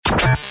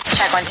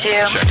Check 1 2.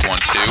 Check 1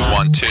 2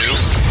 1 2.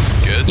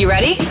 Good. You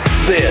ready?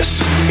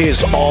 This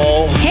is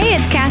all Hey,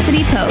 it's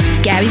Cassidy Pope,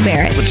 Gabby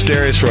Barrett. It's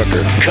Darius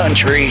Rucker.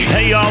 country.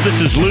 Hey, y'all,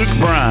 this is Luke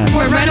Bryan.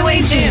 We're Runaway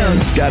June.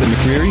 Scotty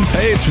McCreery.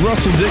 Hey, it's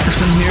Russell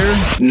Dickerson here.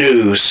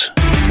 News.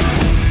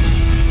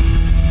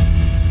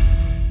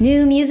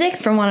 New music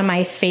from one of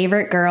my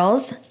favorite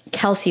girls,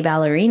 Kelsea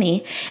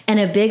Ballerini,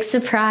 and a big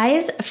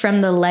surprise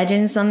from the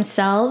legends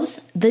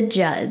themselves, the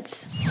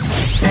Judds.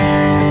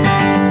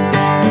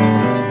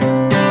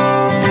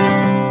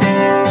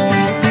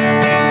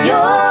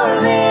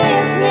 You're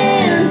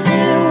listening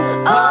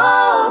to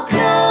All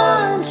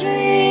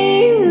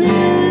Country News.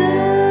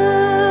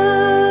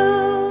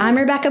 I'm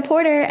Rebecca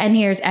Porter, and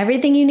here's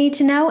everything you need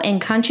to know in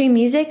country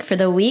music for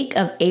the week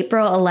of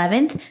April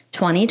 11th,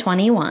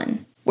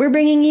 2021. We're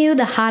bringing you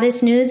the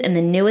hottest news and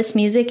the newest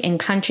music in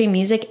country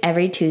music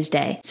every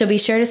Tuesday. So be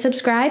sure to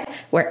subscribe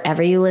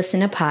wherever you listen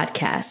to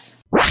podcasts.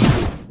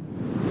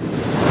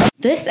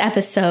 This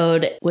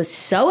episode was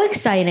so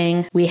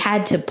exciting, we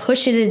had to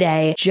push it a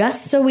day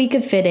just so we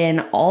could fit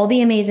in all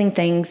the amazing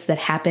things that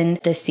happened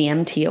at the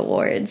CMT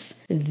Awards.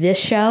 This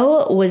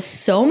show was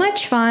so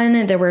much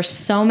fun. There were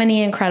so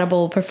many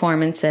incredible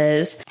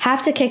performances.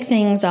 Have to kick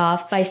things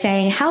off by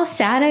saying how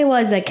sad I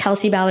was that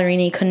Kelsea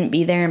Ballerini couldn't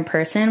be there in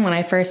person. When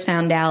I first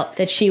found out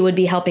that she would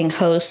be helping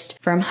host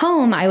from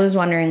home, I was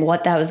wondering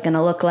what that was going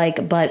to look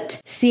like, but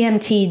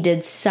CMT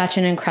did such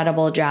an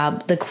incredible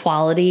job. The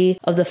quality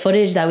of the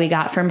footage that we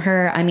got from her,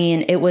 I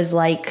mean, it was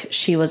like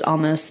she was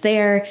almost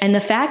there. And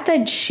the fact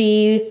that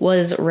she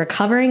was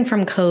recovering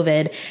from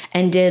COVID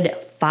and did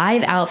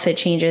 5 outfit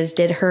changes,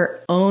 did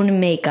her own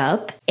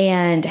makeup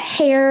and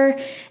hair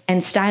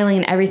and styling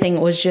and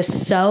everything was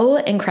just so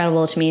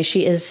incredible to me.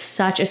 She is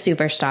such a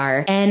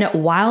superstar. And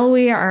while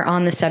we are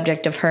on the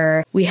subject of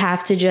her, we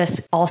have to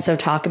just also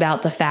talk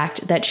about the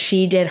fact that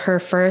she did her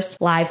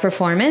first live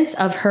performance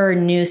of her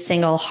new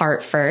single,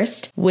 Heart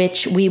First,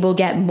 which we will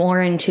get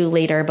more into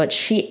later, but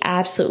she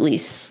absolutely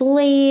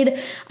slayed.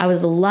 I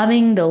was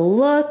loving the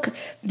look.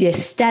 The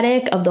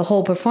aesthetic of the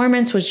whole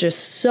performance was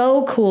just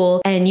so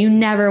cool. And you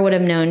never would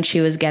have known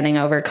she was getting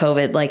over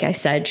COVID. Like I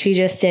said, she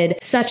just did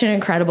such an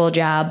incredible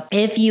job.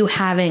 If you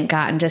haven't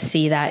gotten to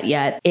see that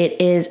yet, it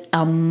is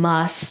a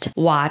must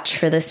watch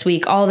for this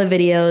week. All the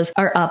videos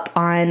are up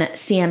on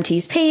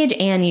CMT's page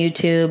and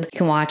YouTube. You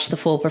can watch the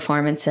full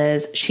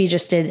performances. She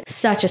just did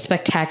such a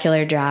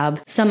spectacular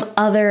job. Some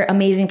other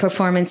amazing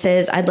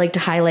performances I'd like to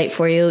highlight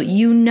for you.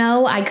 You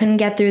know, I couldn't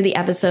get through the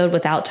episode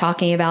without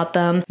talking about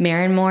them.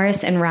 Maren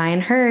Morris and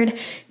Ryan Hurd,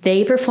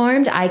 they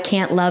performed I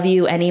Can't Love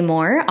You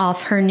Anymore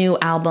off her new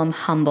album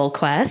Humble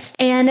Quest,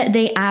 and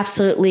they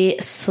absolutely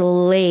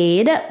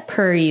slayed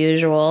per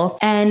usual.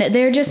 And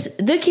they're just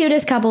the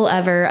cutest couple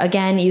ever.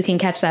 Again, you can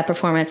catch that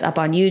performance up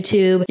on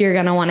YouTube. You're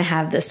going to want to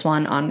have this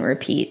one on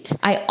repeat.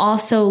 I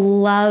also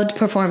loved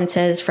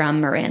performances from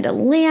Miranda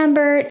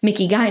Lambert.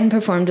 Mickey Guyton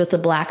performed with the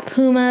Black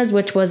Pumas,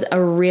 which was a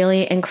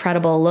really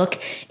incredible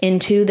look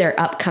into their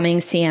upcoming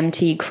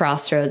CMT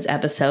Crossroads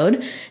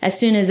episode. As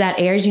soon as that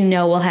airs, you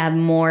know we'll have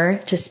more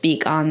to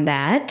speak on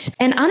that.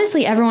 And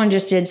honestly, everyone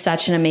just did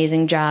such an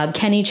amazing job.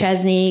 Kenny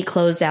Chesney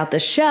closed out the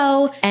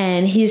show,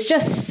 and he's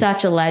just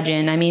such a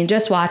legend. I mean,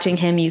 just watching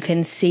him, you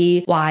can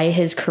see why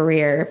his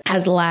career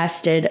has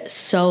lasted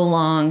so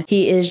long.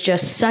 He is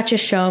just such a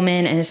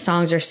showman, and his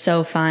songs are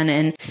so fun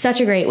and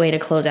such a great way to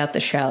close out the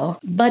show.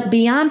 But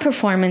beyond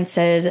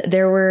performances,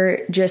 there were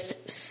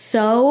just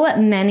so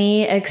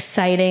many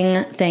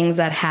exciting things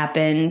that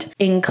happened,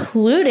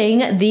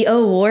 including the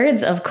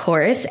awards, of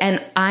course,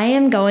 and I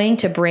am going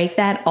to break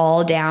that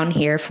all down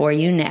here for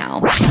you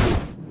now.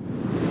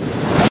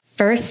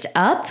 First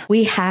up,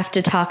 we have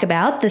to talk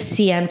about the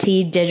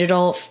CMT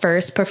Digital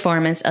First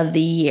Performance of the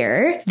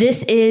Year.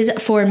 This is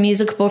for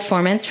musical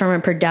performance from a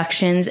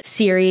productions,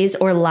 series,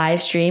 or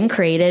live stream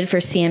created for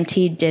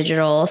CMT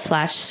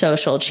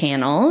Digital/social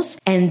channels.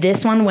 And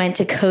this one went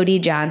to Cody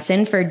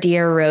Johnson for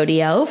Deer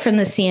Rodeo from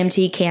the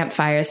CMT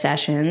Campfire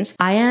Sessions.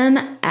 I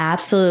am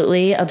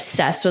absolutely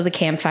obsessed with the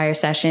Campfire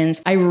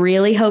Sessions. I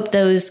really hope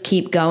those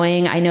keep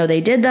going. I know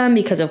they did them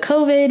because of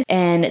COVID,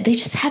 and they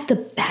just have the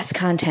best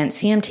content.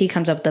 CMT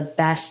comes up with the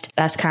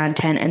best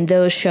content, and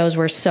those shows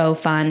were so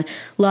fun.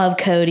 Love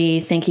Cody.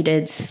 Think he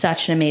did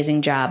such an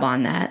amazing job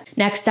on that.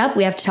 Next up,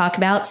 we have to talk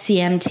about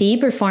CMT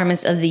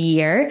Performance of the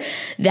Year.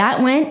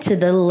 That went to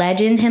the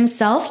legend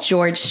himself,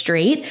 George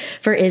Strait,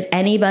 for Is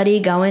Anybody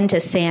Going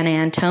to San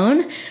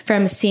Antone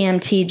from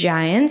CMT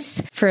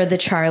Giants for the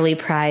Charlie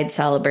Pride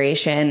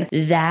celebration.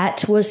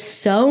 That was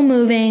so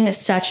moving,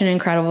 such an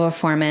incredible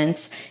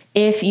performance.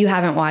 If you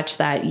haven't watched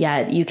that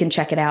yet, you can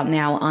check it out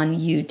now on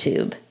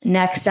YouTube.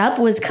 Next up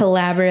was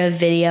Collaborative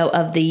Video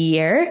of the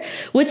Year,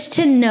 which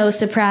to no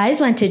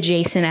surprise went to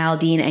Jason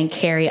Aldean and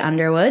Carrie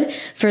Underwood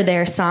for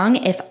their song,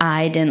 If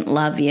I Didn't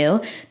Love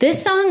You.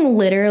 This song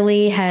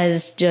literally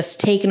has just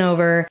taken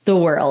over the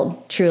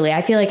world, truly.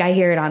 I feel like I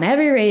hear it on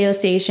every radio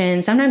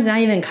station, sometimes not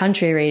even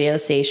country radio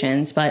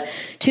stations, but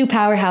two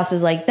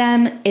powerhouses like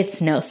them,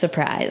 it's no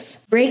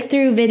surprise.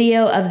 Breakthrough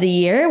Video of the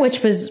Year,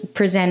 which was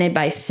presented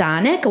by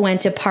Sonic, went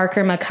to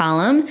Parker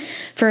McCollum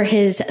for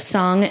his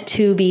song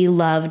To Be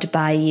Loved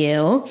by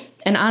You.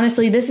 And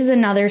honestly, this is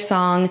another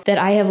song that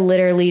I have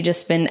literally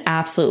just been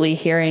absolutely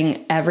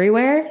hearing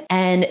everywhere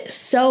and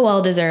so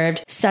well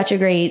deserved. Such a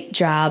great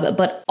job.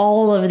 But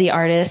all of the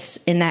artists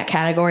in that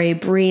category,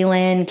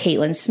 Breland,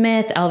 Caitlin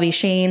Smith, LV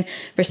Shane,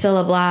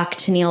 Priscilla Block,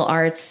 Tennille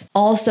Arts,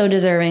 also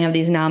deserving of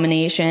these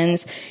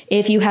nominations.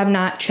 If you have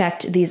not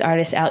checked these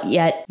artists out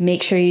yet,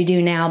 make sure you do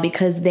now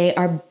because they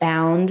are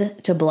bound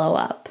to blow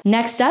up.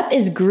 Next up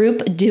is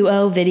Group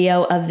Duo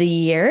Video of the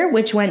Year,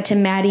 which went to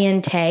Maddie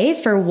and Tay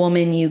for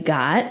Woman You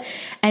Got.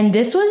 And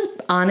this was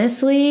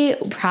honestly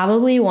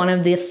probably one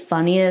of the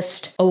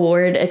funniest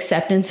award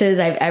acceptances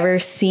I've ever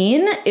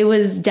seen. It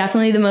was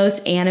definitely the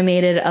most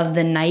animated of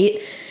the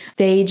night.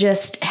 They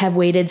just have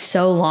waited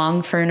so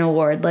long for an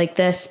award like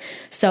this.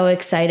 So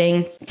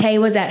exciting. Tay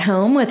was at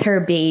home with her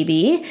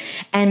baby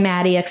and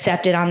Maddie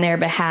accepted on their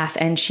behalf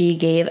and she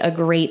gave a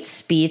great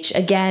speech.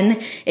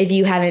 Again, if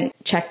you haven't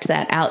checked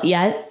that out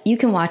yet, you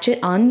can watch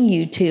it on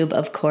YouTube,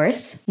 of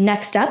course.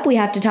 Next up, we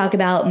have to talk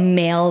about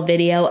Male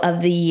Video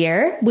of the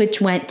Year,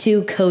 which went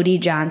to Cody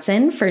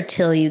Johnson for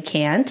Till You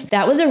Can't.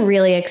 That was a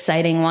really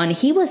exciting one.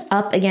 He was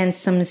up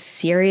against some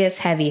serious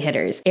heavy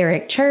hitters.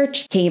 Eric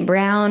Church, Kane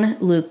Brown,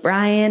 Luke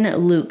Bryan,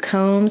 Luke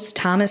Combs,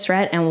 Thomas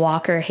Rhett, and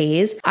Walker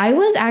Hayes. I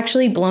was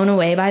actually blown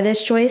away by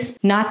this choice.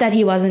 Not that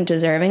he wasn't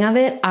deserving of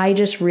it. I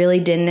just really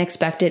didn't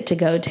expect it to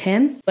go to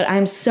him. But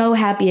I'm so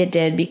happy it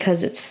did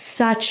because it's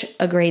such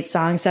a great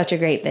song, such a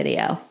great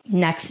video.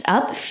 Next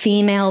up,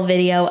 Female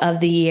Video of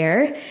the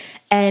Year.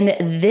 And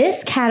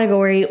this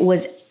category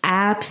was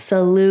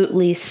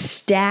absolutely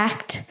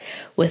stacked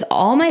with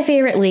all my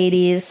favorite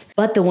ladies,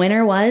 but the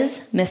winner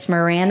was Miss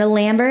Miranda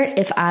Lambert,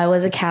 If I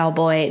Was a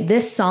Cowboy.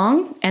 This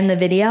song and the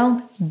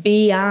video,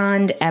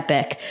 beyond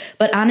epic.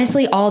 But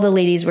honestly, all the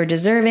ladies were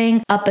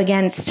deserving. Up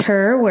against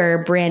her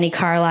were Brandi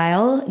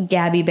Carlile,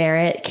 Gabby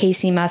Barrett,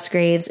 Casey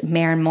Musgraves,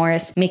 Maren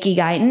Morris, Mickey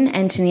Guyton,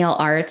 and Tennille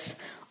Arts.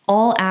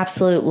 All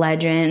absolute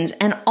legends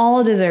and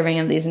all deserving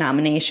of these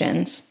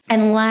nominations.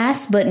 And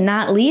last but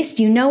not least,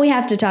 you know we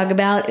have to talk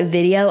about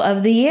Video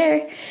of the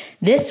Year.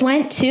 This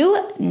went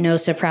to, no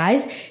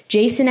surprise,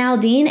 Jason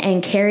Aldean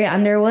and Carrie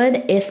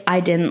Underwood, If I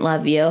Didn't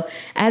Love You.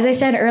 As I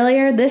said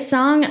earlier, this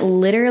song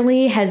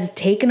literally has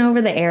taken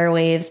over the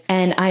airwaves,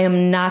 and I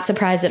am not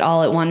surprised at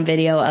all it won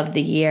Video of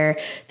the Year.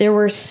 There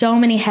were so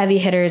many heavy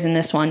hitters in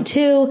this one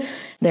too.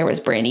 There was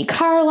Brandi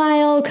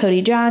Carlile,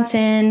 Cody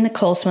Johnson,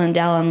 Cole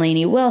Swindell and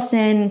Lainey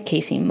Wilson,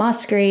 Casey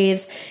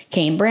Musgraves,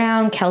 Kane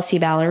Brown, Kelsey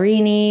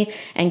Ballerini,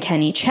 and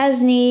Kenny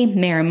Chesney,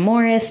 Maren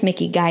Morris,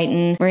 Mickey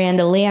Guyton,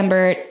 Miranda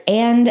Lambert,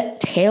 and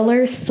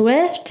Taylor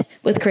Swift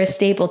with Chris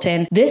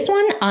Stapleton. This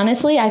one,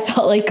 honestly, I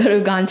felt like could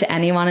have gone to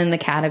anyone in the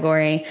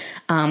category.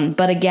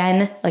 But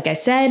again, like I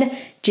said,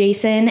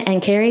 Jason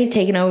and Carrie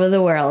taking over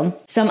the world.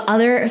 Some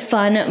other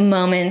fun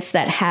moments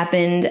that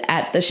happened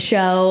at the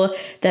show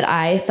that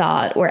I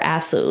thought were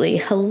absolutely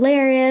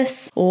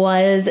hilarious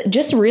was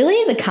just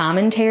really the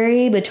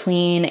commentary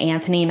between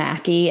Anthony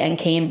Mackie and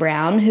Kane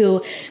Brown,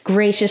 who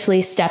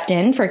graciously stepped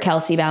in for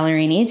Kelsey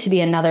Ballerini to be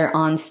another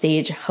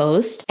on-stage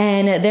host.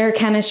 And their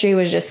chemistry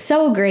was just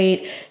so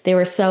great. They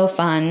were so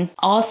fun.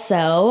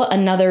 Also,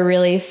 another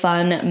really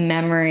fun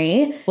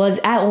memory was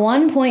at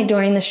one point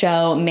during the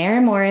show,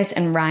 Maren Morris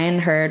and Ryan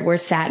Hurd were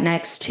sat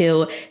next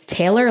to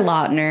Taylor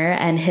Lautner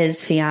and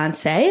his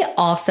fiance,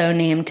 also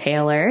named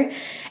Taylor.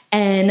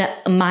 And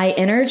my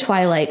inner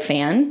Twilight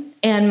fan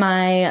and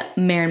my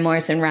Maren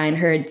Morris and Ryan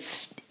Hurd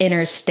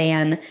inner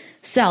stan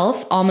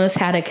self almost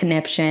had a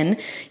conniption.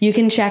 You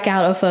can check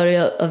out a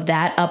photo of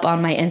that up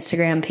on my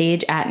Instagram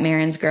page at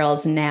Maren's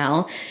Girls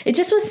Now. It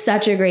just was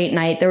such a great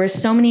night. There were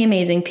so many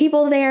amazing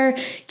people there.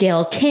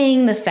 Gayle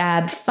King, the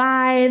Fab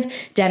Five,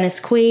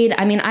 Dennis Quaid.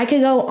 I mean, I could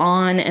go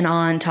on and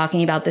on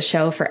talking about the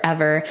show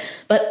forever,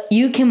 but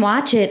you can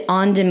watch it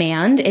on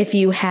demand if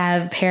you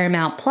have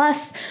Paramount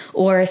Plus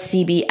or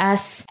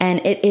CBS,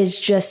 and it is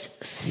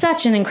just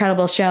such an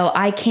incredible show.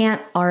 I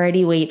can't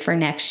already wait for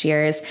next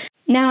year's.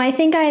 Now, I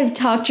think I've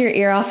talked your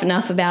ear off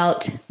enough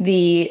about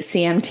the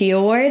CMT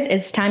Awards.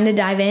 It's time to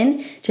dive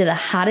in to the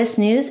hottest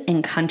news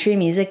in country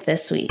music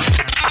this week.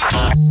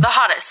 The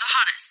hottest.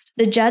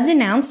 The Judds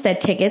announced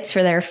that tickets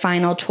for their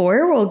final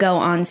tour will go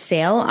on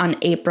sale on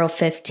April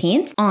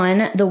 15th. On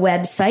the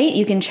website,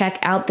 you can check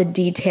out the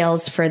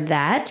details for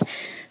that.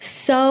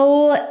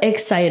 So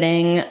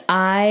exciting.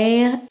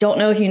 I don't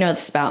know if you know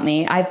this about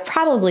me. I've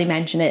probably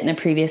mentioned it in a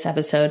previous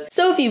episode.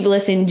 So if you've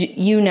listened,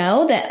 you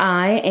know that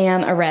I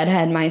am a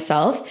redhead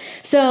myself.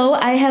 So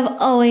I have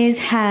always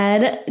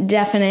had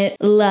definite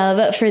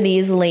love for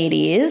these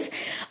ladies.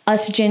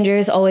 Us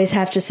gingers always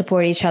have to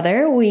support each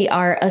other. We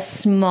are a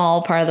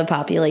small part of the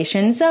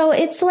population, so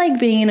it's like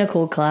being in a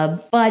cool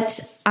club.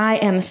 But I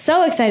am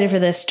so excited for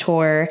this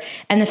tour,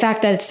 and the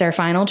fact that it's their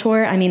final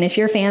tour. I mean, if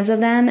you're fans of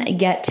them,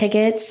 get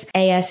tickets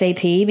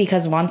ASAP,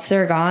 because once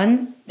they're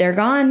gone,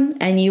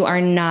 and you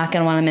are not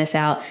going to want to miss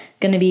out.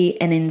 Going to be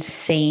an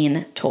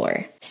insane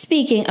tour.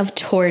 Speaking of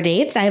tour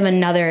dates, I have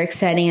another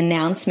exciting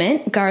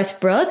announcement. Garth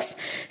Brooks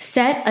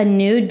set a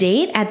new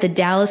date at the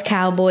Dallas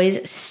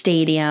Cowboys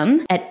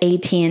Stadium at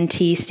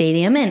AT&T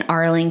Stadium in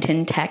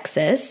Arlington,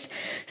 Texas.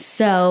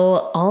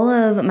 So all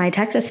of my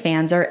Texas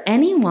fans, or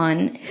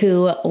anyone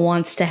who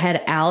wants to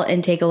head out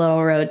and take a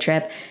little road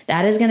trip,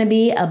 that is going to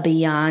be a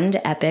beyond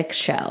epic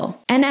show.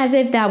 And as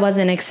if that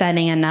wasn't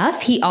exciting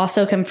enough, he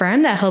also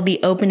confirmed that he'll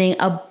be opening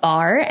a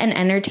bar and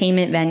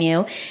entertainment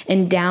venue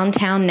in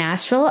downtown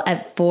Nashville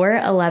at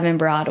 411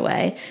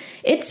 Broadway.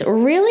 It's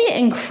really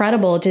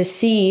incredible to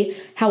see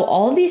how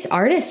all of these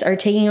artists are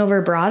taking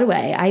over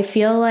Broadway. I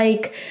feel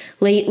like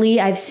lately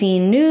I've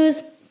seen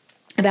news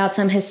about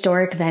some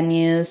historic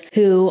venues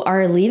who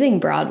are leaving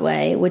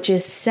Broadway, which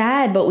is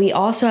sad, but we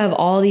also have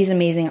all these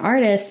amazing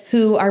artists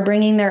who are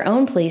bringing their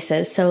own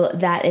places. So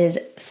that is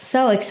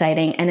so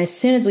exciting. And as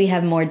soon as we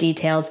have more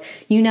details,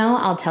 you know,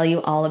 I'll tell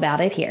you all about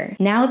it here.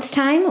 Now it's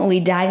time we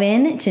dive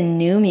in to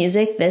new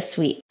music this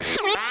week.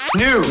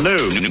 New.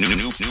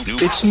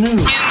 It's new. New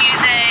music.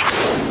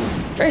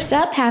 First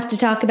up, have to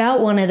talk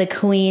about one of the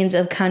queens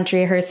of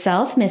country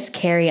herself, Miss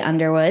Carrie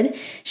Underwood.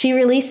 She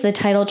released the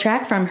title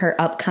track from her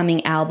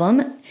upcoming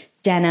album,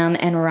 Denim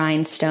and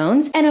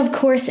Rhinestones. And of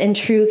course, in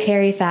true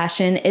Carrie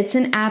fashion, it's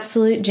an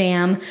absolute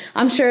jam.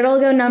 I'm sure it'll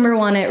go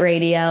 #1 at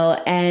radio,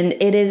 and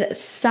it is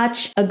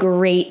such a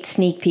great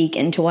sneak peek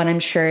into what I'm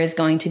sure is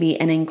going to be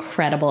an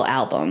incredible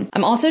album.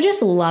 I'm also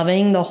just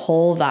loving the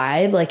whole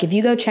vibe. Like, if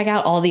you go check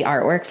out all the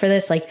artwork for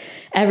this, like,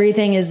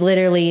 everything is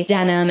literally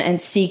denim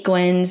and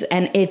sequins.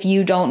 And if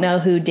you don't know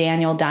who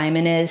Daniel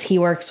Diamond is, he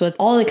works with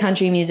all the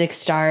country music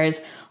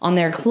stars on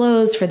their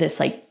clothes for this,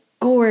 like,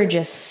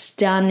 gorgeous,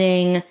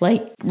 stunning,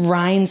 like,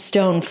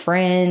 rhinestone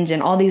fringe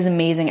and all these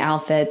amazing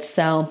outfits.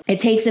 So it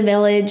takes a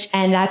village,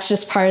 and that's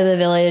just part of the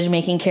village,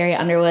 making Carrie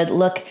Underwood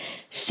look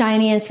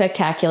shiny and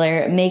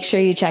spectacular. Make sure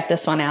you check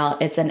this one out.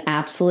 It's an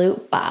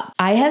absolute bop.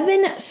 I have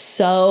been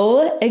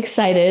so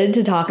excited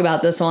to talk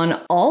about this one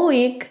all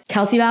week.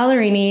 Kelsea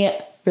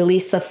Ballerini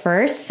released the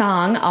first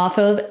song off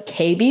of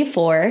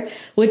KB4,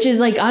 which is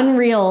like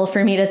unreal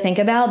for me to think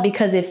about,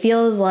 because it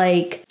feels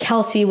like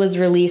Kelsea was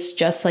released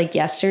just like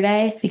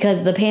yesterday,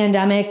 because the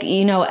pandemic,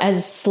 you know,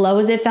 as slow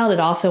as it felt,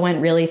 it also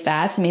went really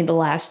fast. I mean, the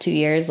last 2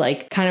 years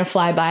like kind of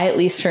fly by, at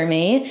least for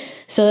me.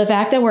 So the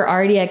fact that we're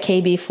already at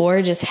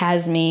KB4 just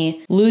has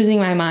me losing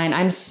my mind.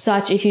 I'm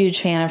such a huge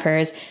fan of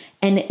hers.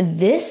 And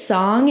this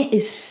song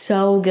is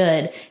so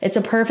good. It's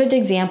a perfect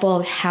example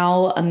of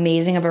how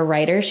amazing of a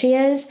writer she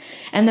is.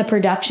 And the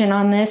production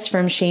on this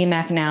from Shane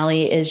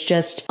McAnally is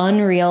just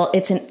unreal.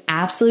 It's an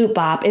absolute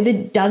bop. If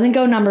it doesn't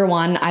go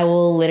 #1, I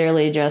will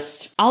literally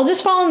I'll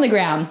just fall on the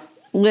ground,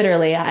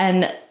 literally.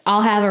 And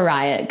I'll have a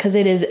riot, because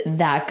it is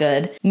that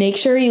good. Make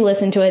sure you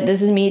listen to it.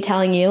 This is me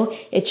telling you,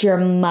 it's your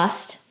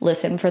must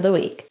listen for the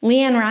week.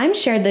 LeAnn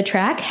Rimes shared the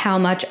track How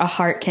Much a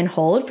Heart Can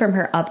Hold from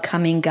her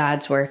upcoming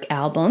God's Work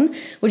album,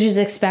 which is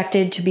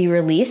expected to be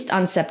released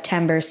on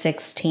September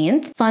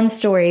 16th. Fun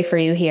story for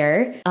you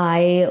here.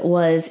 I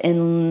was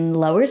in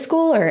lower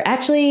school, or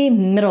actually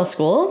middle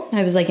school.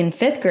 I was like in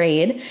 5th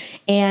grade,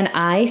 and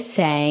I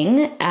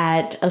sang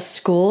at a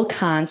school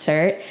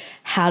concert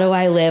How Do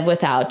I Live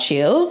Without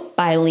You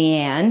by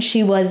LeAnn.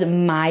 She was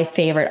my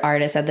favorite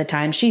artist at the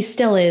time. She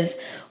still is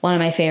one of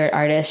my favorite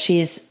artists.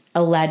 She's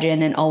a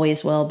legend and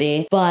always will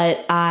be.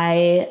 But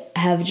I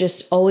have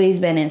just always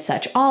been in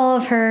such awe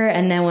of her.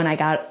 And then when I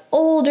got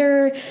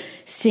older,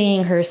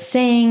 seeing her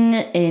sing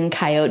in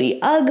Coyote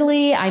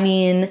Ugly, I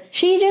mean,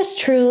 she just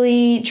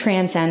truly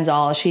transcends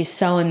all. She's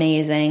so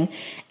amazing.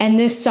 And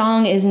this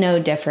song is no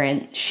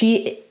different.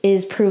 She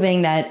is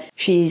proving that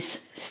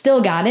she's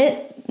still got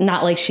it.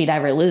 Not like she'd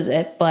ever lose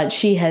it, but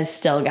she has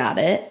still got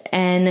it.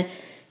 And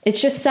it's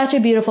just such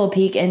a beautiful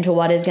peek into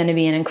what is going to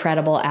be an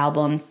incredible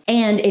album.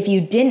 And if you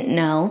didn't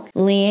know,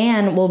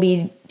 LeAnn will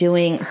be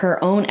doing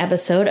her own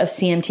episode of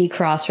CMT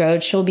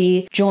Crossroads. She'll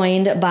be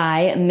joined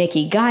by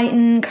Mickey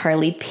Guyton,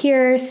 Carly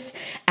Pierce,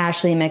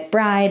 Ashley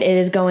McBride. It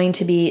is going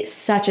to be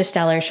such a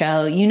stellar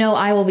show. You know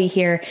I will be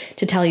here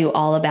to tell you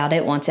all about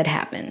it once it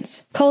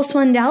happens. Cole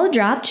Swindell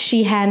dropped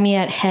She Had Me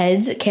at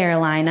Heads,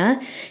 Carolina,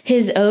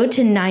 his ode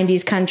to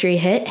 90s country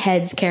hit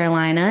Heads,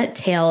 Carolina,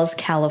 Tails,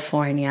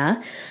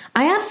 California.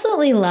 I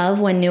absolutely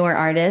love when newer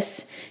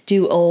artists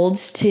do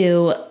olds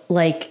to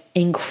like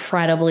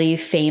incredibly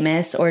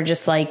famous or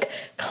just like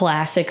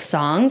classic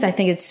songs. I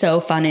think it's so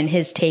fun, and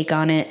his take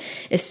on it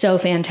is so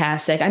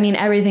fantastic. I mean,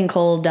 everything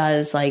Cole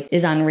does like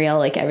is unreal.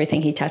 Like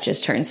everything he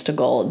touches turns to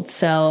gold.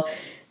 So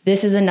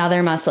this is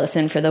another must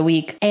listen for the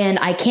week. And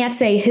I can't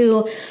say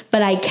who,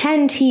 but I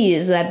can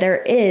tease that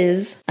there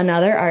is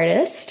another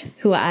artist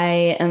who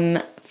I am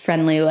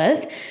friendly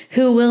with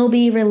who will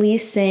be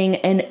releasing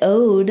an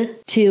ode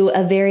to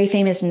a very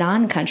famous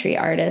non-country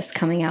artist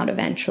coming out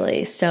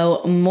eventually.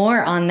 So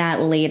more on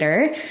that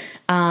later.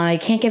 I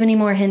can't give any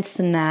more hints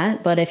than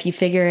that, but if you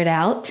figure it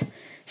out,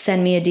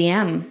 send me a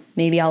DM.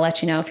 Maybe I'll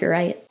let you know if you're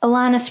right.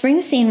 Alana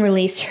Springsteen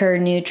released her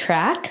new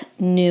track,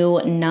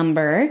 New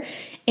Number.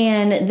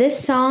 And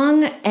this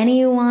song,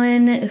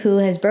 anyone who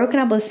has broken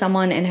up with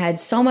someone and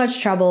had so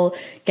much trouble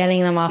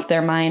getting them off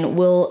their mind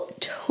will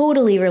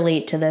totally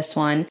relate to this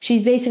one.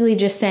 She's basically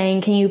just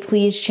saying, can you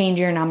please change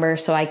your number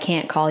so I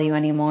can't call you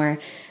anymore?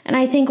 And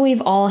I think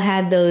we've all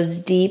had those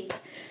deep,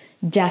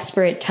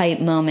 desperate type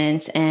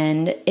moments,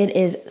 and it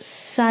is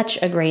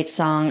such a great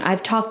song.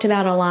 I've talked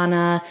about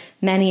Alana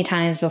many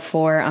times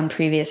before on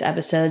previous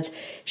episodes.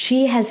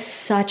 She has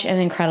such an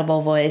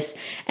incredible voice.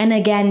 And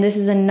again, this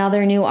is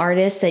another new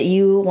artist that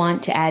you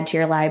want to add to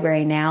your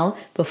library now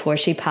before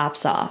she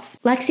pops off.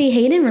 Lexi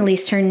Hayden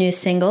released her new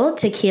single,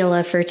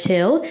 Tequila for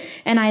Two,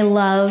 and I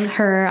love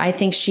her. I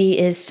think she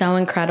is so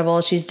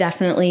incredible. She's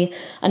definitely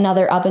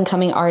another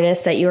up-and-coming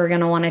artist that you are going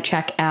to want to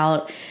check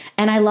out.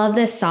 And I love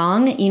this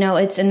song. You know,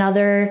 it's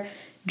another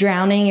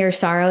Drowning Your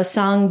Sorrow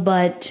song,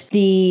 but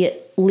the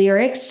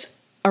lyrics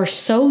are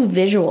so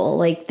visual.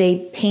 Like they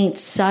paint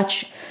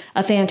such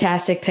a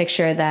fantastic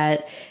picture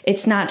that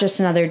it's not just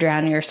another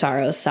Drown Your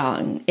Sorrows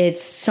song.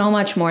 It's so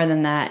much more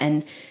than that.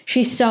 And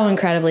she's so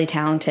incredibly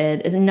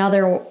talented. It's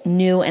another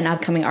new and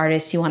upcoming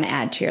artist you want to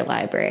add to your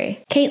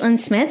library. Caitlin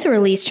Smith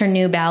released her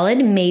new ballad,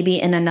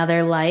 Maybe in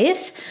Another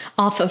Life,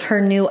 off of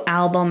her new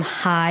album,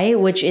 High,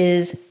 which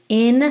is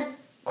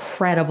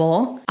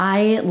incredible.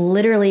 I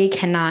literally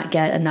cannot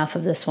get enough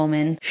of this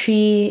woman.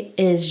 She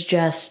is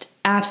just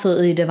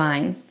absolutely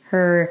divine.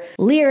 Her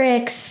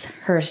lyrics,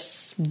 her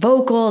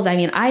vocals, I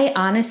mean, I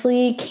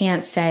honestly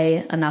can't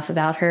say enough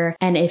about her.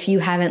 And if you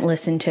haven't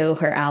listened to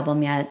her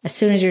album yet, as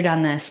soon as you're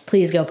done this,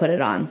 please go put it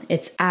on.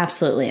 It's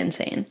absolutely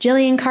insane.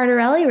 Jillian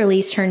Cardarelli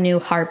released her new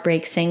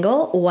Heartbreak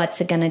single,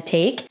 What's It Gonna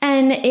Take?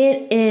 And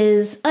it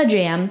is a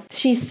jam.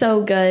 She's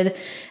so good.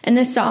 And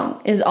this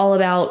song is all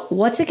about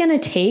what's it gonna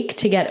take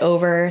to get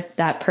over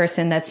that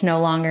person that's no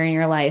longer in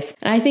your life.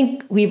 And I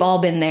think we've all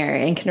been there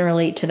and can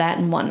relate to that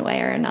in one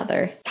way or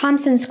another.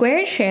 Thompson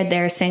Square shared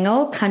their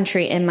single,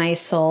 Country in My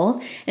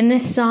Soul. And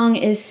this song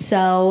is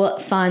so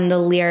fun. The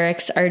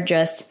lyrics are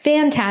just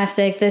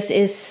fantastic. This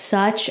is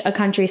such a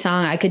country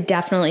song. I could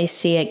definitely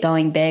see it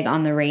going big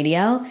on the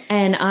radio.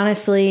 And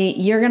honestly,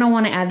 you're going to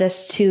want to add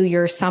this to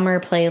your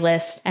summer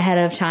playlist ahead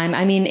of time.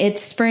 I mean,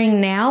 it's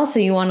spring now, so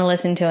you want to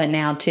listen to it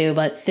now too,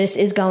 but this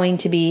is going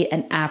to be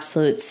an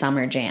absolute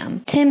summer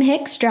jam. Tim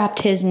Hicks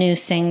dropped his new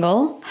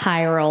single,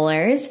 High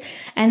Rollers,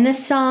 and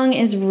this song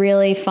is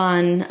really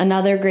fun.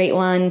 Another great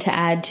one to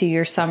add to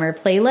your summer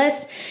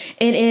playlist.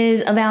 It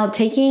is about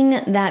taking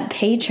that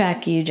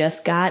paycheck you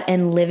just got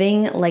and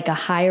living like a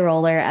high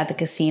roller at the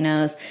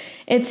casinos.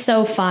 It's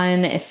so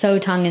fun. It's so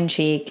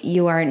tongue-in-cheek.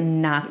 You are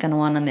not going to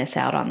want to miss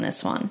out on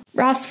this one.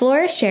 Ross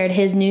Flores shared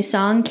his new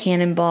song,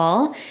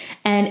 Cannonball,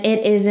 and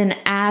it is an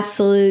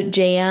absolute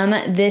jam.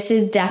 This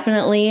is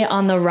definitely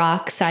on the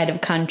rock side of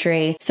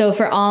country. So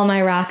for all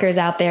my rockers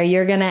out there,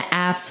 you're going to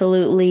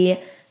absolutely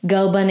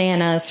go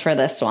bananas for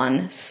this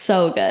one.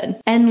 So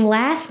good. And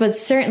last but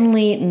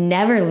certainly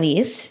never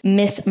least,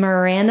 Miss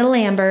Miranda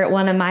Lambert,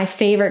 one of my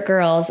favorite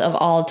girls of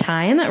all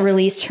time,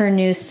 released her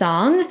new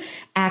song,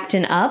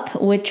 Actin' Up,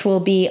 which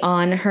will be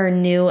on her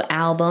new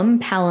album,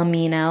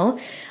 Palomino.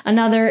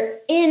 Another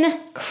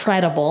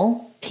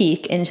incredible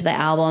peek into the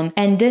album.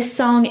 And this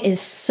song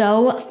is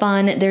so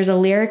fun. There's a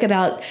lyric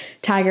about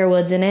Tiger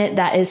Woods in it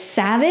that is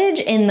savage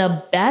in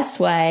the best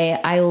way.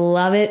 I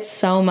love it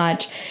so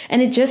much.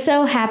 And it just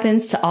so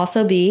happens to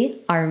also be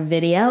our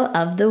video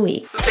of the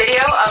week.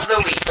 Video of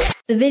the week.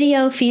 The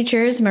video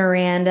features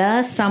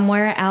Miranda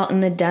somewhere out in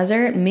the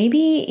desert, maybe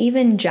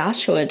even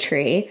Joshua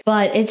Tree,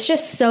 but it's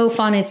just so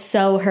fun. It's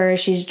so her.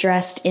 She's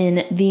dressed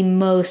in the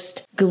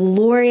most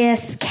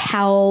glorious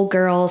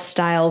cowgirl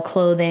style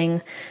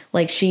clothing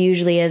like she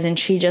usually is, and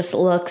she just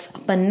looks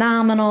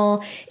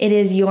phenomenal. It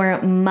is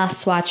your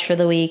must watch for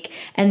the week,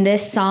 and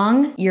this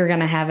song, you're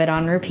gonna have it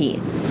on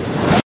repeat.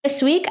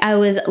 This week, I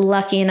was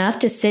lucky enough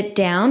to sit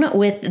down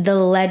with the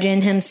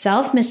legend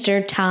himself,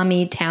 Mr.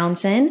 Tommy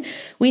Townsend.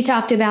 We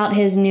talked about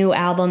his new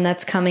album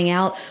that's coming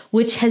out,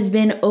 which has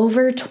been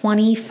over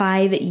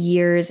 25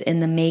 years in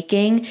the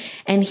making,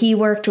 and he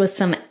worked with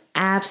some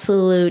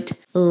absolute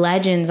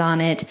legends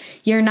on it.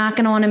 You're not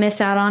going to want to miss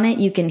out on it.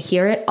 You can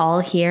hear it all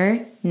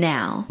here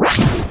now.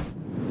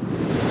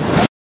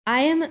 I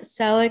I am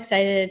so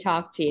excited to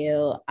talk to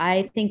you.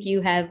 I think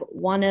you have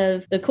one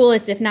of the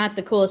coolest, if not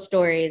the coolest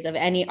stories of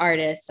any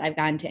artist I've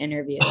gotten to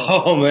interview.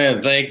 Oh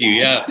man, thank you.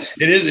 Yeah,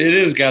 it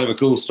is kind of a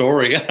cool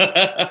story. You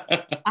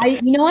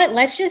know what?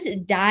 Let's just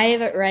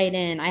dive right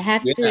in. I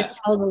have to just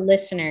tell the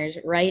listeners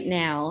right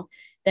now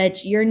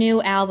that your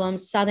new album,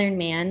 Southern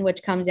Man,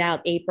 which comes out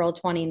April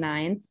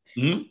 29th,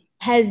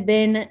 has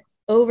been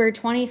over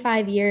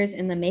 25 years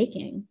in the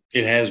making.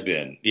 It has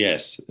been,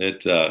 yes.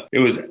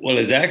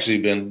 It's actually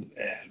been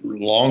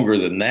longer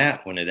than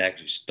that when it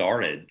actually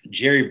started.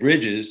 Jerry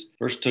Bridges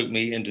first took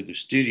me into the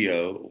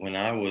studio when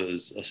I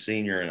was a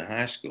senior in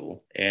high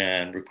school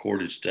and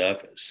recorded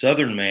stuff.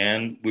 Southern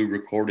Man, we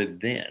recorded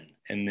then.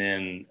 And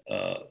then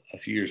a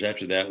few years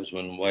after that was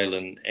when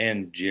Waylon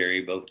and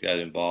Jerry both got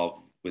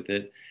involved with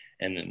it.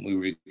 And then we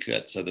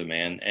recut Southern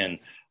Man. And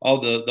all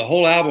the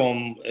whole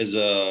album is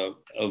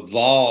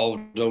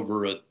evolved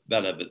over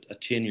about a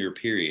 10-year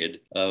period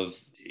of,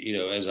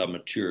 as I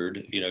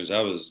matured, as I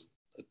was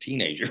a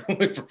teenager when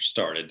we first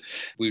started.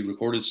 We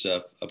recorded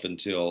stuff up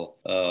until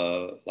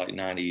like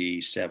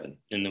 97.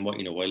 And then,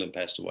 Waylon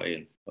passed away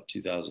in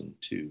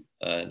 2002.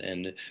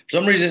 And for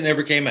some reason it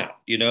never came out,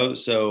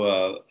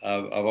 So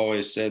I've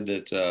always said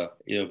that,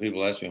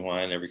 people ask me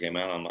why it never came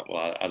out. I'm like,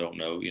 well, I don't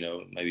know.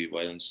 Maybe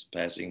Waylon's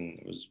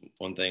passing was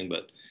one thing,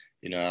 but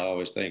I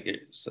always think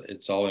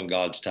it's all in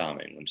God's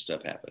timing when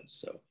stuff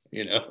happens. So,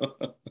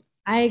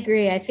 I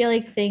agree. I feel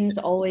like things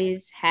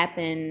always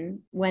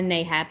happen when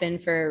they happen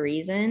for a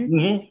reason.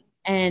 Mm-hmm.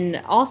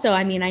 And also,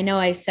 I know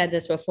I said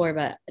this before,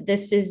 but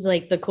this is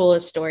like the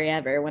coolest story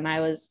ever. When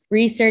I was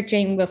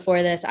researching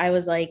before this, I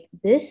was like,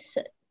 first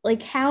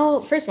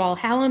of all,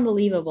 how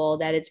unbelievable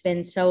that it's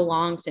been so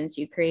long since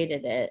you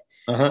created it.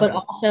 Uh-huh. But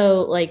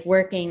also like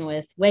working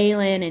with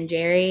Waylon and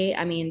Jerry.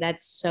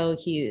 That's so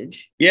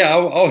huge. Yeah,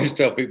 I always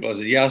tell people, I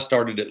said, I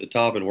started at the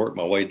top and worked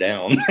my way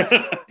down,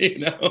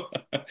 because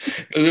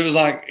it was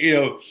like,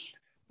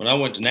 when I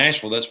went to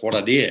Nashville, that's what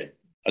I did.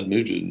 I'd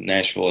moved to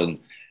Nashville and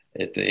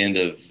at the end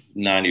of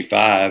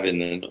 95.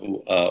 And then,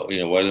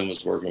 Waylon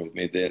was working with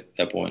me at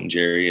that point, and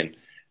Jerry,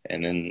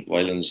 and then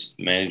Waylon's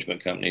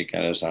management company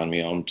kind of signed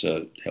me on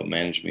to help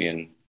manage me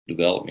and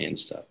develop me and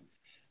stuff.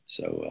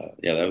 So,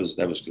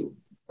 that was cool.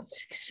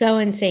 It's so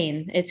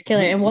insane. It's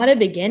killer. And what a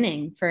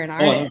beginning for an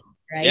artist,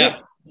 right?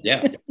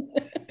 Yeah.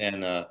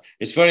 And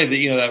it's funny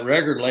that, that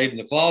record laid in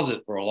the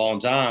closet for a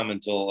long time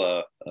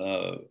until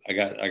I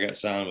got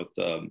signed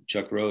with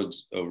Chuck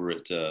Rhodes over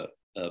at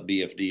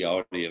BFD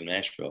Audio of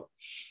Nashville.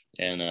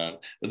 And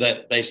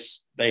that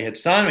they had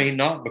signed me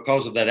not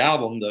because of that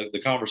album.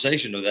 The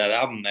conversation of that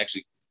album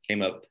actually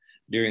came up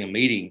during a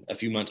meeting a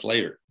few months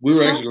later. We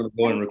were actually going to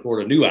go and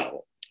record a new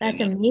album.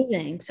 That's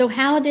amazing. So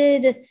how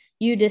did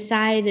you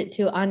decide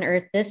to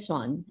unearth this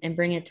one and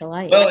bring it to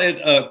light?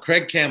 Well,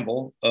 Craig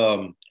Campbell,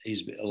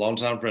 he's a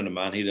longtime friend of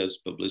mine. He does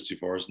publicity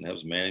for us and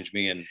helps manage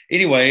me. And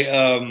anyway,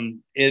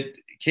 it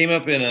came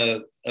up in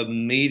a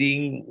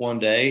meeting one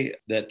day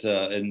that,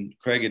 and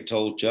Craig had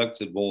told Chuck,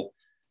 said, well,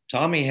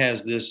 Tommy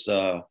has this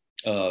album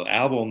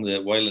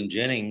that Waylon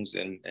Jennings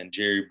and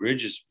Jerry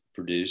Bridges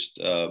produced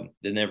that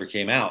never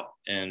came out.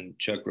 And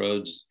Chuck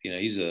Rhodes,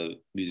 he's a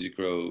Music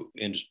Row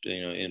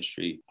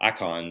industry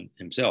icon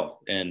himself.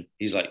 And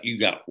he's like, you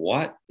got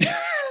what?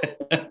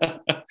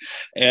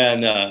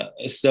 And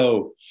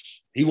so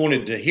he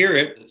wanted to hear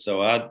it.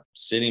 So I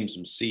sent him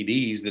some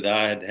CDs that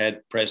I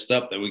had pressed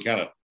up that we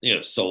kind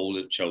of, sold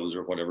at shows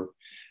or whatever.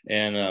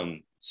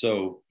 And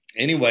so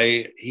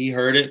anyway, he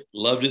heard it,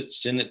 loved it,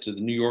 sent it to the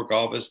New York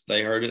office.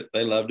 They heard it.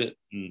 They loved it.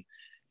 And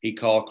he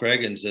called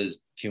Craig and says,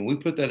 can we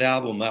put that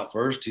album out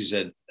first? He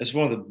said, it's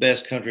one of the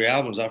best country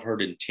albums I've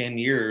heard in 10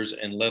 years.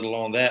 And let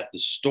alone that, the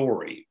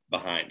story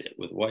behind it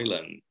with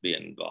Waylon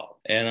being involved.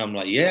 And I'm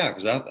like, yeah,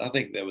 because I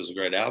think that was a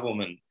great album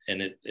and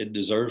it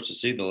deserves to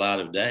see the light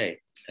of day,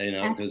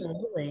 because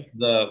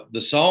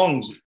the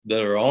songs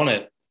that are on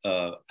it,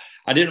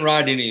 I didn't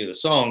write any of the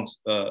songs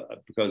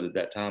because at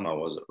that time I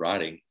wasn't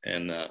writing.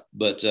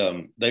 But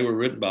they were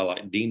written by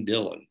like Dean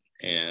Dillon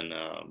and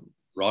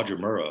Roger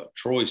Murrah,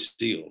 Troy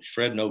Steele,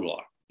 Fred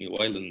Noblock,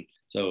 Waylon.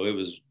 So it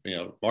was,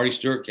 Marty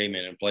Stewart came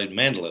in and played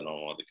mandolin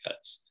on one of the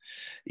cuts,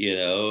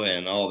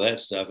 and all that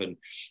stuff. And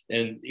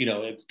at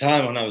the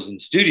time when I was in the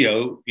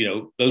studio,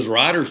 those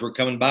writers were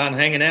coming by and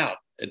hanging out.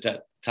 At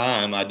that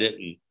time, I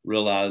didn't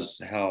realize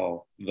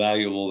how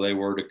valuable they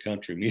were to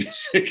country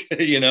music,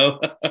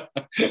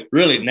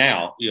 really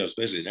now,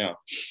 especially now,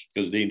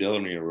 because Dean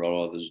Dillon, wrote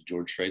all those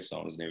George Strait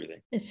songs and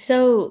everything.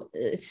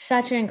 It's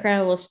such an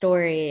incredible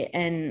story.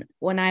 And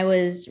when I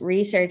was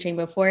researching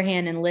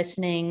beforehand and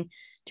listening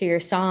to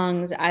your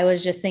songs, I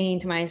was just thinking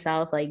to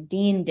myself, like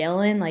Dean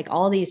Dillon, like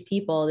all these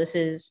people, this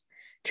is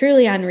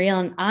truly unreal.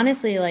 And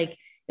honestly, like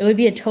it would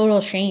be a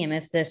total shame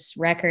if this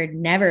record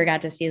never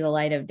got to see the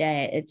light of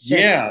day. It's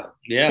just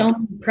so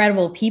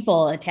incredible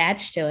people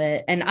attached to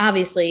it. And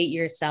obviously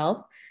yourself,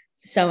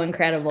 so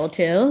incredible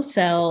too.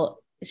 So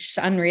it's just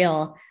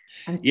unreal.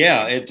 I'm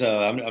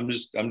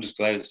just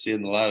glad it's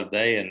seeing the light of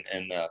day.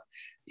 And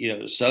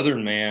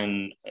Southern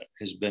Man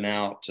has been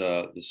out.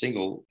 The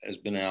single has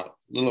been out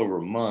a little over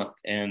a month,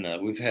 and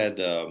we've had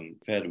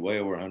way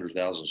over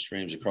 100,000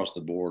 streams across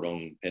the board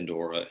on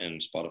Pandora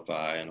and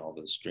Spotify and all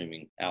the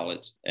streaming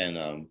outlets. And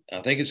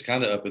I think it's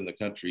kind of up in the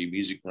country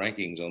music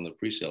rankings on the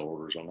pre-sale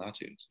orders on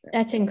iTunes.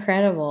 That's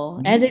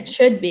incredible, as it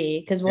should be,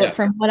 because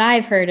from what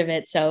I've heard of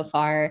it so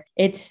far,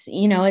 it's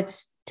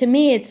to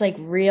me, it's like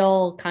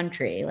real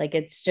country. Like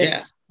it's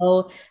just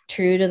so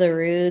true to the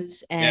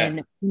roots.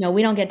 And,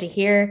 we don't get to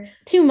hear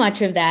too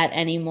much of that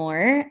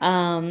anymore.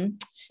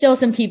 Still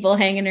some people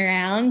hanging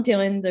around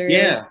doing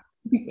the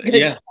good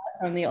stuff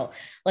from the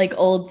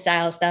old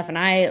style stuff. And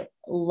I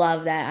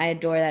love that. I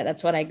adore that.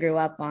 That's what I grew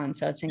up on.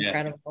 So it's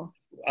incredible.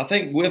 I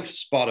think with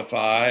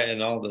Spotify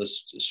and all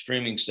this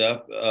streaming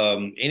stuff,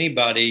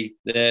 anybody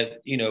that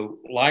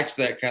likes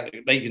that kind of,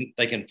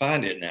 they can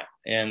find it now.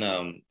 And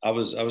I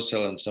was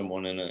telling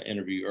someone in an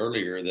interview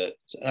earlier that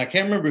I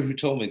can't remember who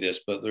told me this,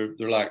 but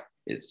they're like,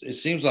 it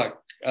seems like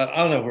I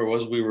don't know where it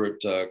was. We were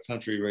at a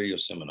country radio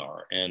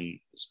seminar, and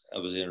I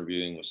was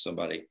interviewing with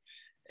somebody,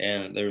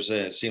 and they were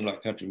saying it seemed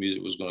like country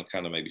music was going to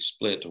kind of maybe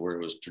split to where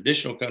it was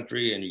traditional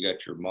country and you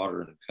got your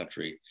modern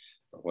country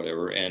or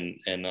whatever. And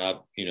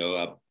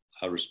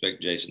I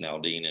respect Jason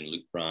Aldean and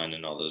Luke Bryan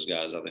and all those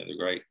guys. I think they're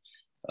great.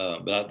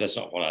 But that's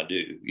not what I do.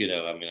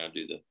 I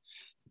do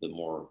the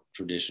more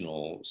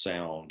traditional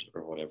sound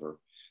or whatever.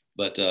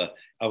 But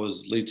I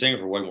was lead singer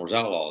for Waymore's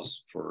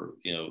Outlaws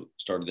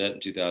started that in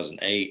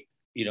 2008.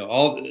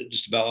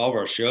 Just about all of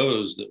our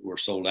shows that were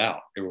sold out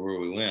everywhere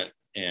we went.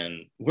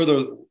 And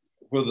whether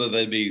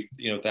they be,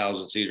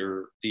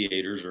 1,000-seater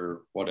theaters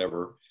or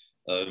whatever,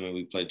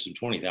 we played some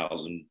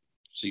 20,000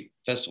 seat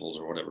festivals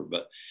or whatever,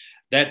 but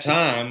that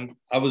time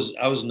I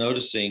was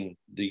noticing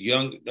the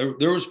young,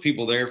 there was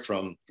people there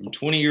from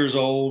 20 years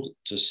old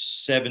to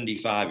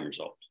 75 years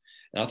old.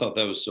 And I thought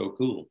that was so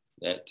cool,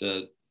 that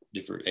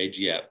different age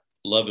gap,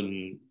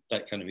 loving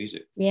that kind of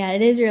music. Yeah,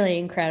 it is really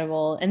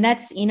incredible. And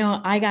that's,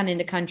 I got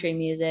into country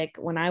music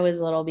when I was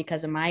little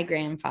because of my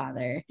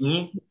grandfather.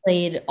 Mm-hmm. He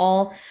played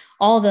all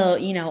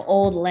the,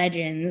 old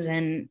legends,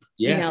 and,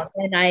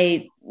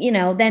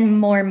 then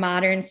more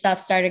modern stuff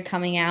started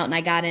coming out, and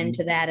I got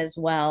into that as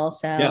well.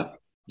 So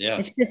yeah,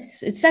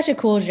 it's such a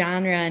cool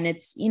genre, and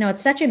it's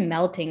such a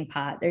melting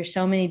pot. There's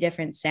so many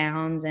different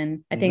sounds,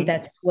 and I think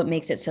that's what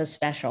makes it so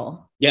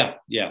special. Yeah,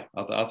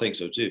 I think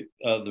so too.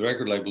 The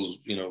record labels,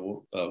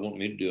 want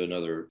me to do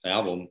another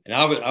album, and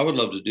I would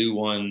love to do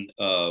one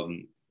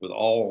with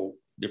all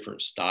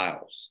different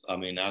styles. I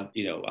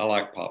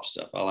like pop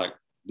stuff. I like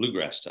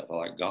bluegrass stuff. I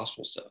like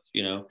gospel stuff,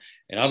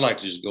 and I'd like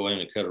to just go in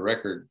and cut a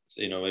record,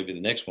 maybe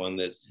the next one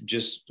that's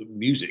just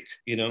music,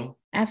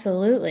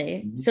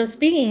 Absolutely. Mm-hmm. So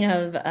speaking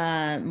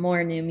of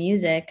more new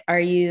music, are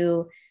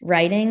you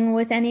writing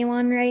with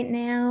anyone right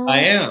now? I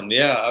am.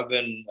 Yeah. I've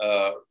been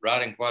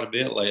writing quite a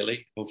bit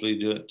lately. Hopefully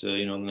do it,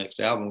 the next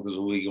album, because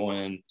we'll be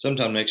going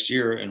sometime next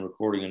year and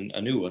recording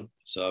a new one.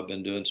 So I've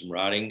been doing some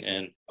writing,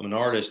 and I'm an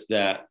artist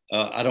that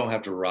I don't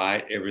have to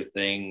write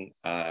everything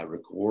I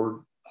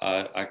record.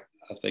 I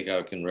think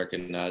I can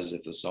recognize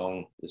if the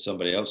song that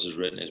somebody else has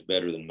written is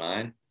better than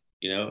mine,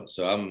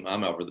 so I'm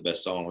out for the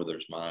best song, whether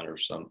it's mine or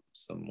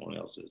someone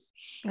else's.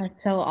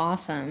 That's so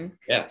awesome.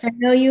 Yeah. So I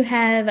know you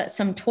have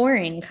some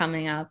touring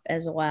coming up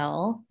as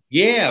well.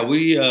 Yeah,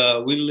 we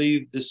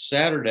leave this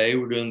Saturday.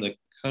 We're doing the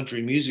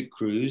country music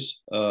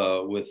cruise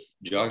with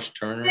Josh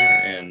Turner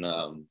and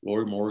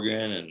Lori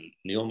Morgan and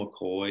Neil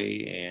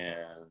McCoy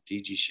and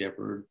D.G.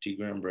 Shepherd, T.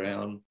 Graham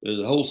Brown. There's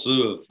a whole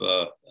slew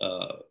of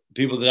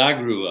people that I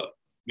grew up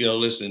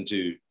listening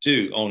to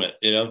too on it,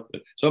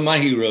 Some of my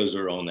heroes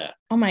are on that.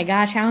 Oh my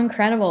gosh, how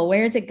incredible.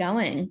 Where is it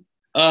going?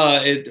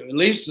 It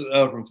leaves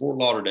from Fort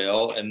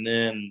Lauderdale, and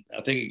then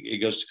I think it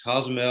goes to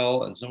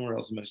Cozumel and somewhere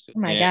else in Mexico. Oh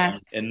my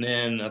gosh. And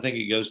then I think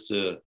it goes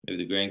to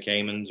maybe the Grand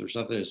Caymans or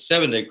something. It's a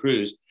 7-day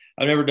cruise.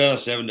 I've never done a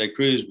 7-day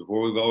cruise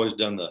before. We've always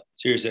done the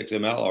Sirius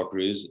XM Outlaw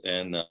cruise,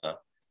 and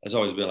it's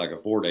always been like a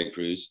 4-day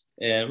cruise,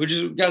 and we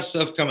just got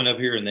stuff coming up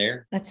here and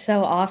there. That's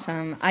so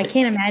awesome. I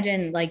can't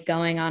imagine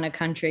going on a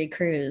country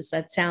cruise.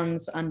 That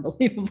sounds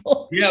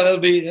unbelievable. Yeah, that'll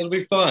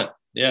be fun.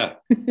 Yeah.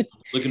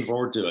 Looking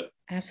forward to it.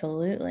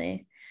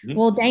 Absolutely. Mm-hmm.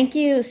 Well, thank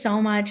you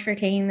so much for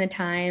taking the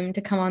time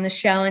to come on the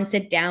show and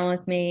sit down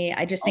with me.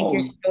 I just think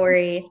your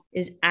story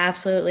is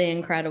absolutely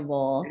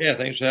incredible. Yeah,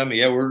 thanks for having me.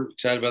 Yeah, we're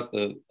excited about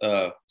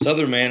the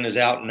Southern Man is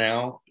out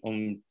now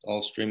on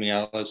all streaming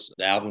outlets.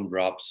 The album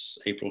drops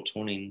April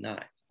 29th,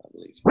 I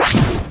believe.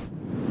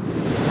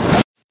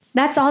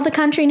 That's all the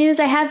country news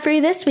I have for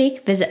you this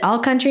week. Visit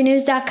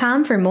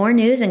allcountrynews.com for more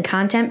news and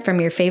content from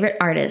your favorite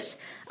artists.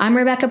 I'm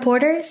Rebecca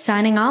Porter,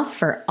 signing off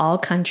for All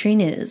Country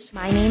News.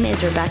 My name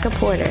is Rebecca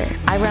Porter.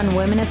 I run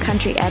Women of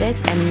Country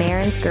Edits and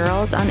Marin's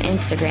Girls on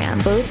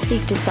Instagram. Both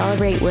seek to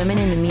celebrate women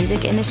in the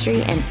music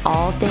industry and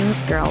all things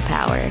girl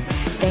power.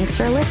 Thanks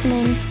for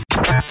listening.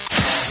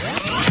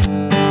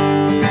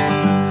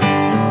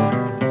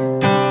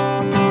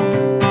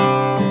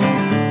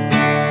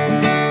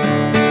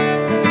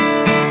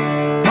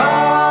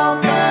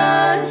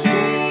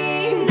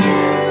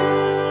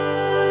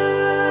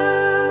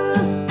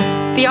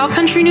 The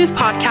Country News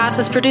podcast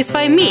is produced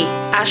by me,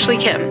 Ashley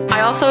Kim. I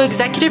also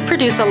executive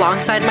produce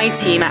alongside my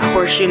team at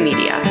Horseshoe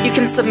Media. You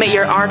can submit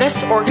your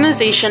artist,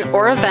 organization,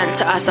 or event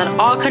to us at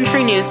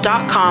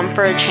allcountrynews.com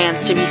for a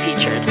chance to be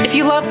featured. If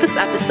you love this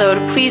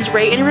episode, please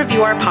rate and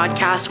review our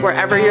podcast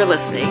wherever you're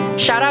listening.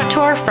 Shout out to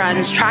our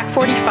friends Track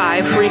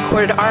 45 who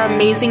recorded our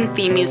amazing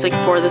theme music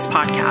for this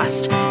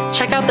podcast.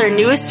 Check out their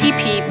newest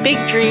EP, Big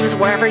Dreams,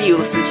 wherever you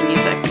listen to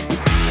music.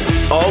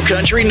 All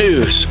Country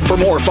News. For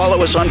more,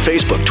 follow us on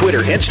Facebook,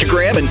 Twitter,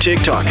 Instagram, and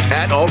TikTok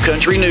at All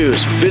Country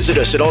News. Visit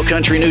us at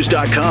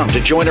allcountrynews.com to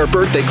join our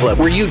birthday club,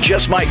 where you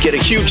just might get a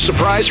huge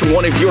surprise from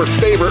one of your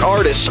favorite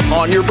artists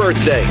on your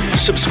birthday.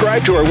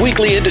 Subscribe to our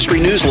weekly industry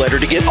newsletter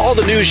to get all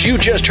the news you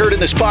just heard in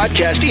this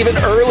podcast even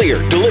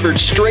earlier, delivered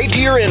straight to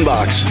your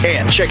inbox.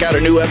 And check out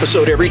a new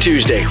episode every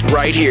Tuesday,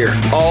 right here,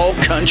 All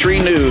Country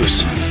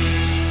News.